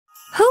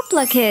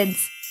Hoopla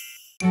Kidz.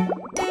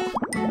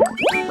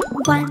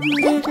 1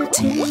 little,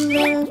 2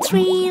 little,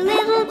 3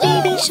 little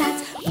baby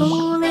sharks,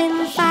 4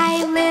 little,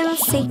 5 little,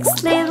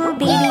 6 little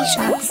baby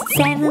sharks,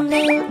 7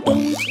 little,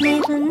 8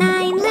 little,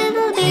 9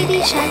 little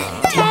baby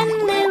sharks,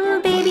 10 little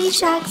baby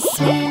sharks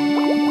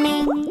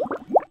swimming.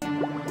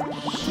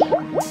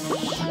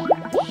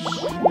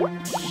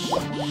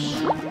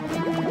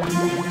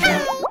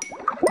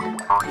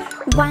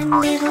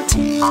 1 little,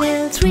 2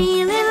 little,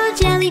 3 little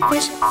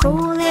jellyfish, 4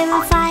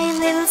 little, 5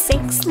 little,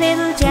 6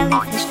 little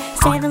jellyfish,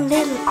 7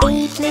 little,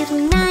 8 little,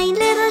 9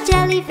 little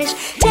jellyfish,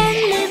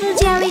 10 little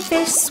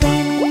jellyfish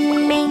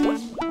swimming.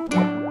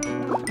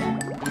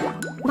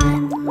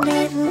 1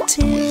 little,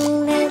 2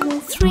 little,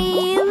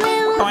 3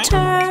 little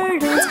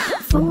turtles,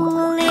 4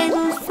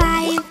 little,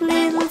 5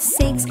 little,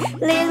 6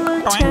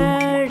 little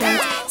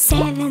turtles,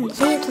 7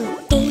 little,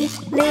 8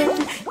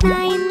 little,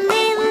 9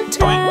 little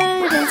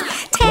turtles,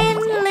 10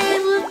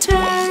 little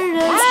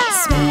turtles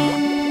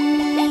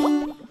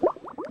swimming.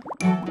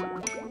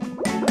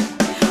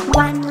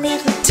 1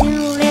 little, 2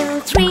 little,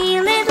 3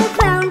 little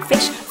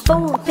clownfish,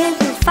 4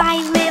 little,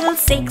 5 little,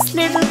 6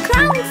 little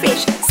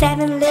clownfish,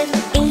 7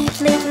 little,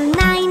 8 little,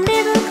 9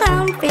 little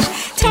clownfish,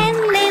 10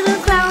 little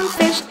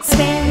clownfish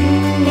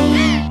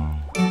swimming.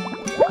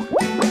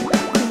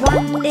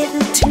 1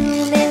 little, 2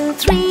 little,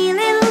 3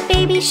 little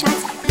baby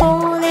sharks,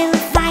 4 little,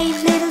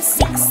 5 little,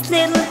 6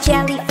 little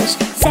jellyfish,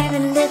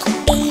 7 little,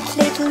 8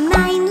 little,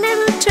 9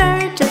 little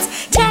turtles,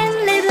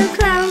 10 little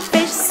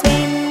clownfish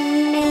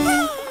swimming.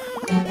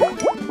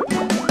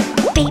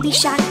 Baby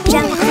shark,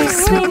 jellyfish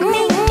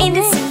swimming in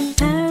the sea,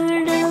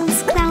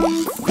 turtles,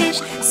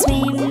 clownfish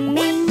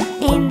swimming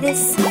in the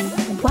sea.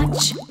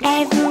 Watch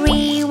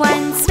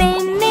everyone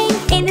swimming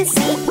in the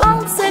sea,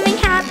 all swimming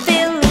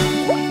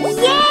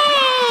happily. Yay!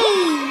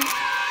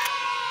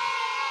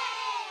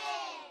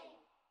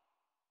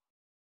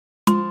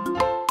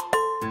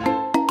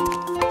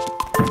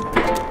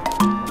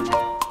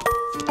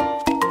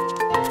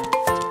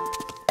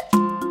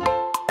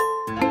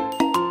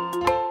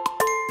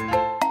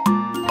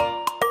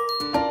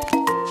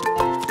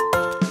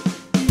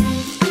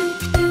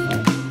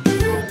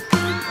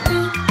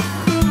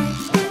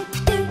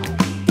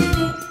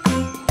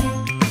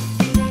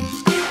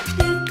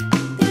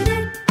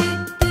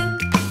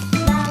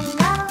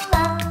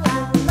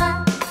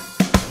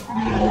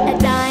 A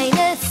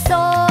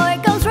dinosaur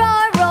goes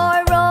roar,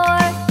 roar,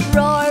 roar,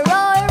 roar,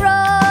 roar,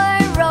 roar,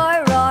 roar,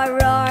 roar,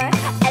 roar.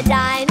 A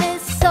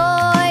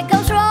dinosaur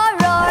goes roar,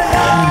 roar,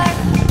 roar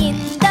in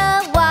the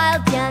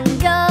wild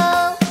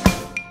jungle.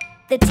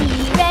 The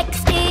T-Rex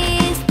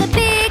is the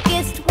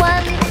biggest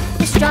one,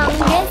 the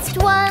strongest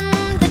one,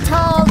 the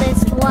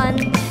tallest one.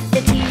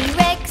 The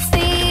T-Rex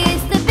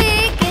is the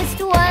biggest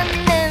one,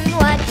 and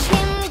watch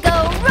him go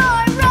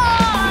roar,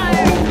 roar.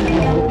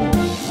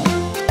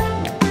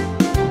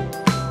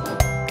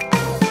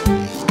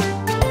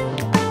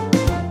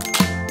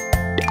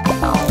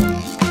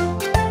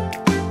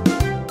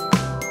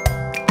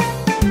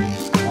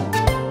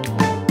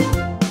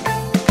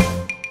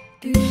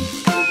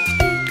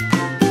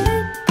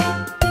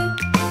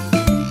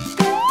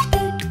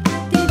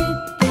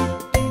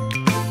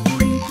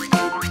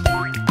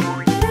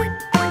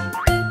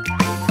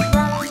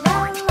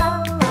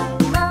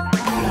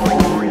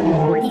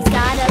 He's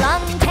got a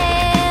long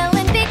tail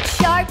and big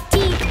sharp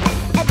teeth,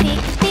 a big,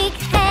 big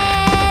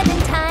head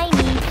and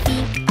tiny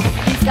feet.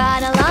 He's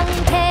got a long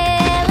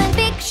tail and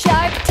big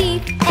sharp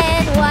teeth,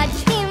 and watch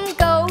him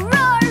go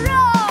roar,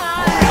 roar.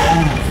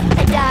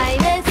 A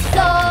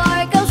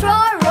dinosaur goes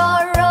roar,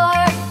 roar,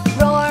 roar,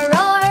 roar,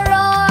 roar,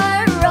 roar,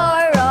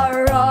 roar, roar,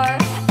 roar.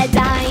 A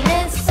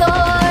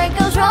dinosaur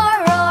goes roar,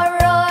 roar,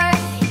 roar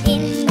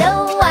in the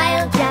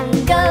wild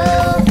jungle.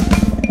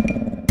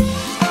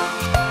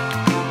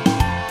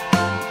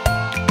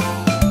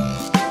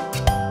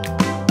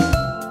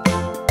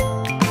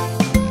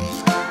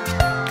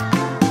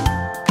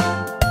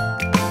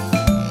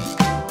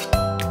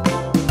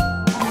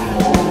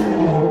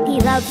 He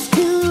loves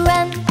to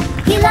run,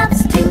 he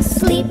loves to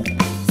sleep,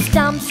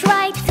 stomps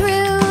right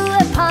through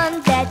a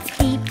pond that's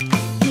deep.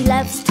 He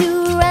loves to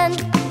run,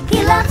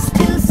 he loves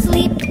to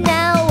sleep,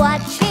 now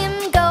watch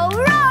him go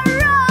roar,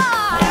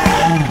 roar.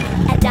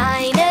 A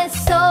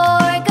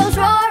dinosaur goes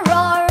roar,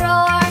 roar,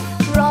 roar,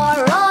 roar,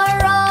 roar,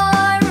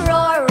 roar,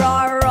 roar,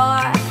 roar,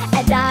 roar.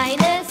 A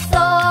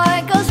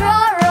dinosaur goes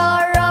roar,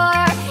 roar,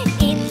 roar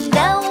in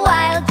the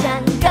wild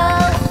jungle.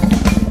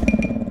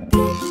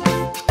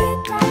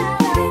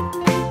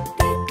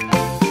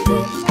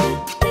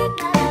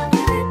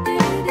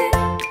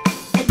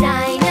 A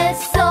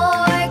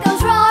dinosaur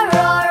goes roar,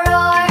 roar,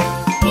 roar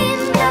in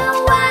the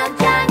wild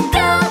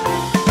jungle.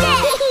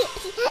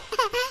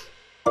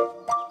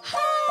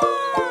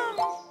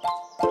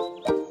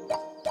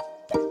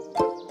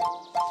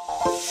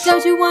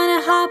 Don't you wanna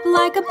hop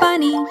like a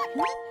bunny?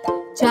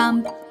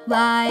 Jump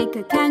like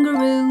a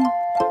kangaroo,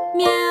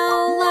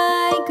 meow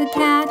like a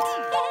cat,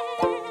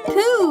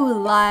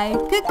 coo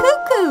like a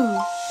cuckoo.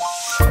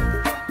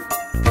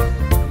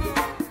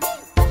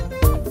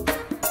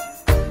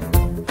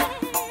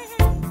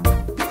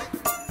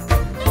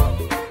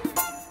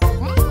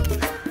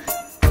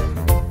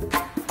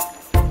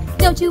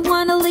 Don't you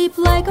wanna leap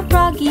like a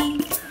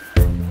froggy?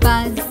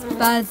 Buzz,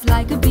 buzz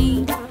like a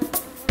bee.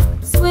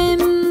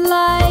 Swim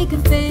like a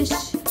fish.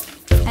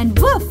 And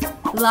woof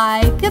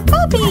like a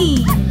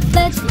puppy.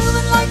 Let's move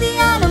it like the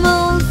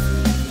animals.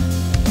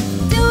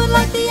 Do it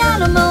like the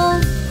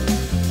animals.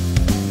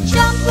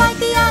 Jump like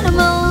the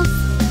animals.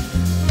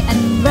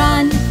 And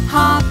run,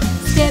 hop,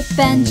 skip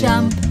and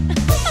jump.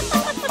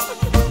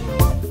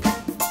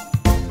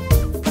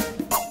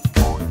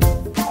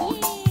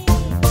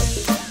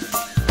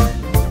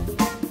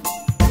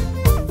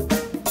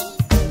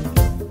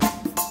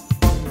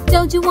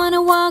 Don't you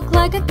wanna walk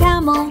like a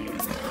camel?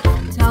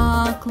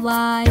 Talk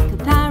like a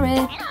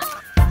parrot.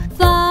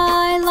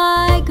 Fly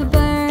like a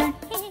bird.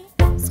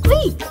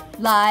 Squeak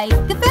like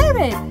a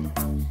ferret.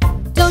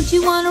 Don't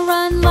you wanna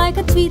run like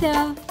a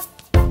cheetah?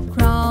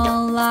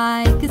 Crawl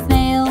like a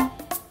snail.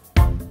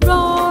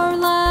 Roar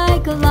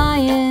like a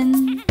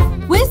lion.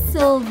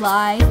 Whistle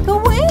like a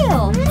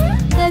whale.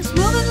 Let's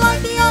move it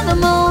like the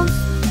animals.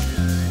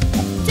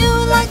 Do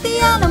it like the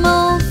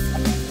animals.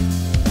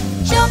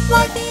 Jump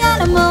like the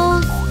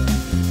animals.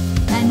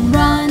 And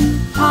run,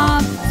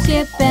 hop,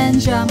 skip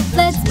and jump.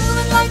 Let's move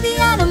it like the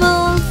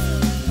animals.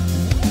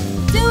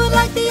 Do it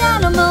like the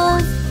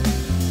animals.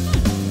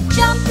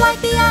 Jump like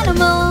the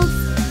animals.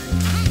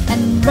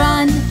 And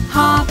run,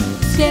 hop,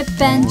 skip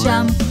and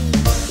jump.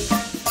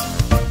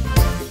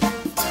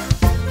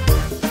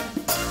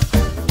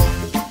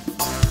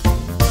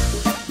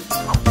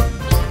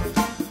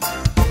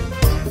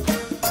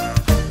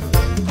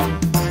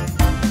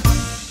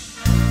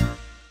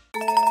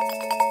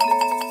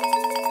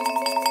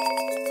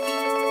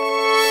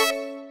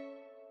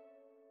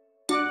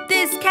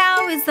 This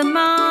cow is the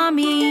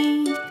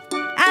mommy,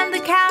 and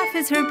the calf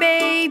is her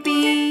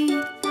baby.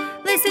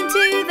 Listen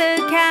to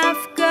the calf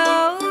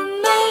go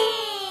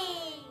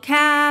moo.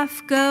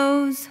 Calf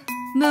goes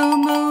moo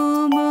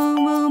moo moo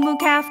moo moo.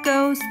 Calf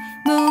goes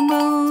moo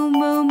moo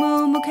moo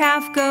moo moo.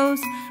 Calf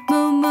goes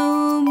moo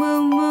moo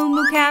moo moo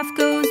moo. Calf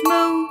goes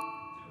moo.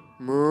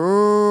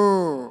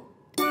 Moo.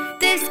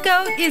 This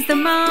goat is the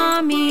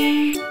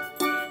mommy,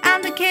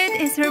 and the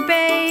kid is her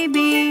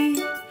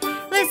baby.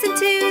 Listen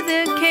to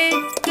the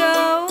kid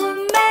go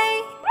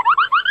may.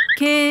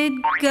 Kid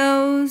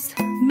goes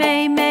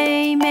may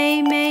may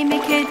may may may.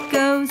 Kid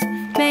goes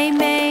may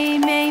may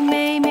may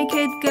may may.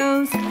 Kid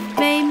goes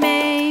may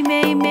may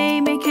may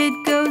may may. Kid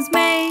goes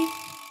may.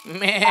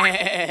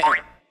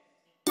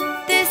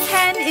 This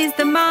hen is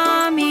the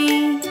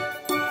mommy,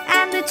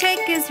 and the chick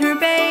is her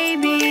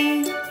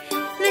baby.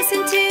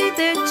 Listen to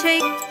the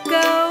chick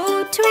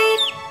go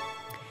tweet.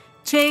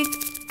 Chick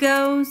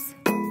goes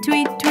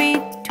tweet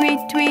tweet tweet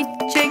tweet.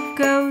 Chick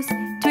goes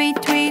tweet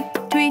tweet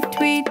tweet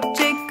tweet.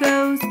 Chick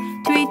goes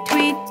tweet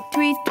tweet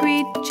tweet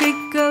tweet. Chick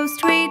goes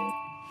tweet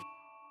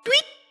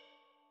tweet.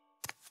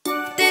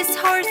 This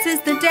horse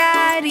is the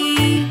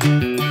daddy,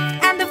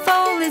 and the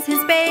foal is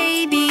his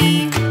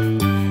baby.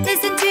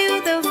 Listen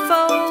to the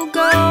foal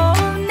go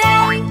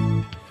neigh.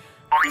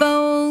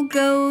 Foal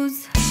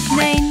goes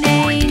neigh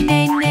neigh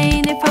neigh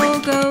neigh neigh. Foal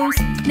goes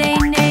neigh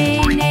neigh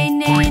neigh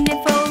neigh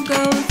neigh. Foal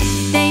goes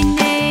neigh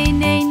neigh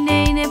neigh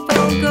neigh neigh.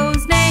 Foal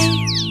goes neigh.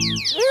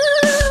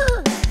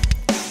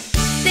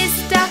 This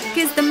duck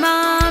is the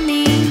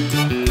mommy,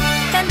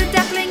 and the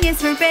duckling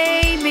is her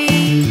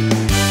baby.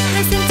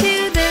 Listen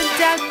to the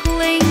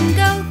duckling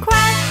go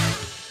quack.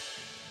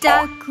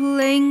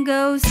 Duckling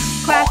goes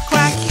quack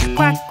quack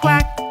quack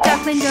quack.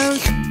 Duckling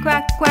goes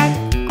quack quack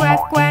quack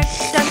quack.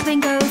 Duckling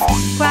goes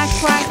quack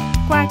quack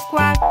quack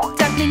quack.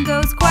 Duckling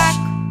goes quack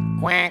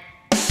Quack.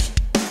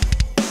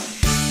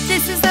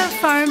 This is the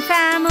farm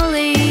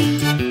family,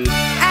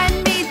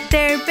 and meet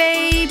their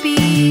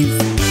babies.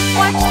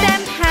 Watch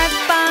them have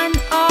fun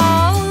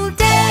all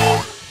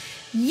day.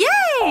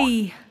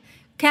 Yay!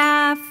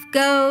 Calf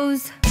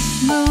goes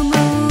moo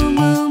moo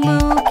moo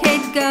moo.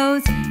 Kid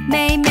goes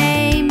may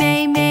may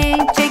may may.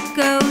 Chick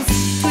goes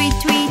tweet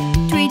tweet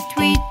tweet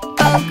tweet.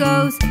 Foal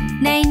goes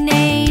neigh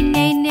neigh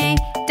neigh neigh.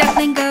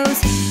 Duckling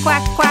goes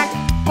quack quack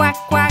quack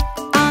quack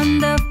on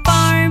the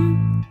farm.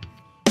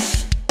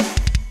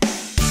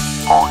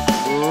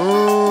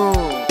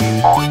 Woo!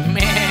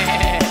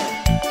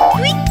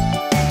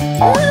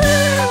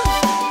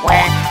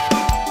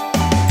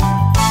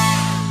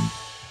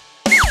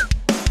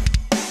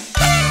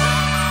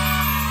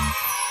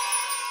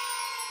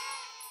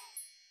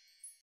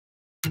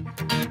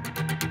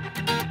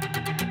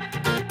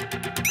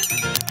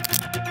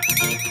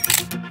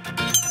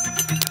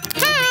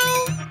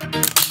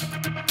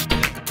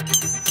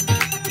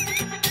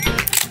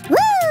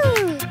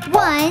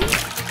 1,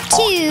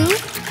 2,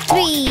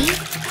 3,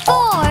 4,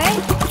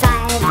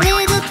 5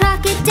 little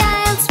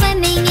crocodiles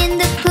swimming in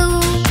the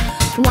pool.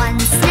 One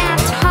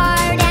snapped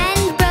hard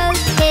and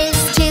broke his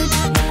tooth.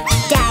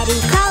 Daddy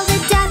called a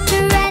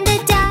doctor and the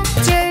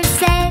doctor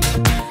said,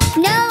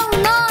 no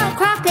more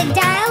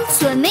crocodiles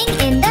swimming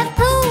in the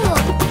pool.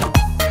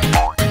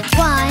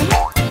 1,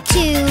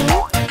 2,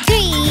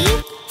 3,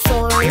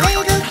 4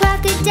 little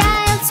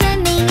crocodiles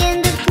swimming in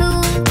the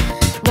pool.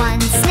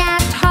 One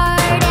snapped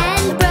hard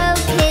and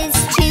broke his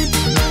tooth.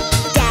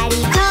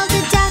 Daddy called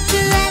the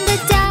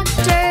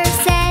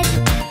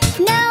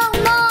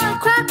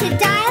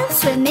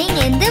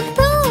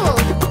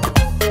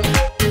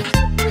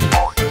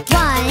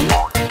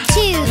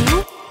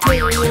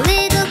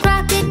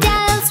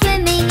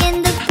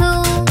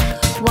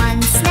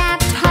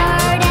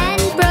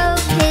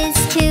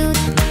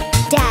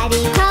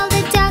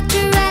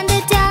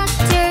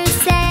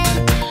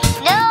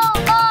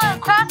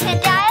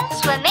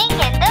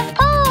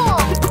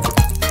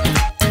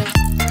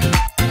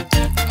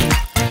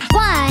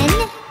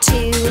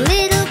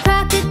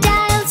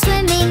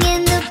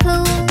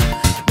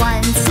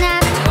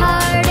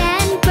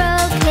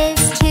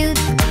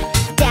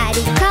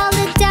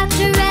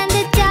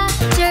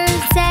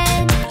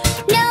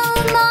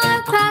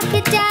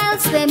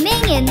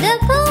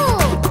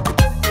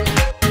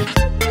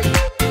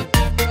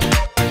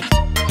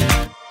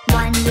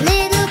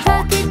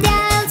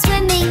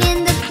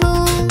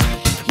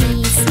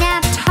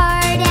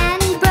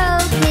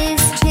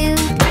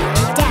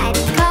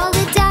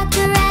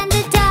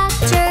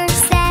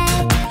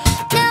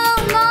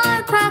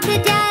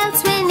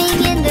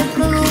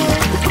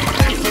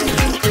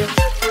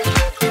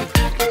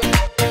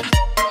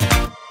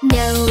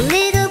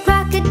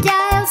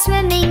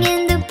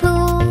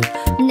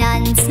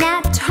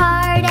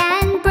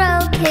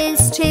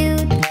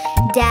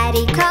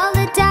He called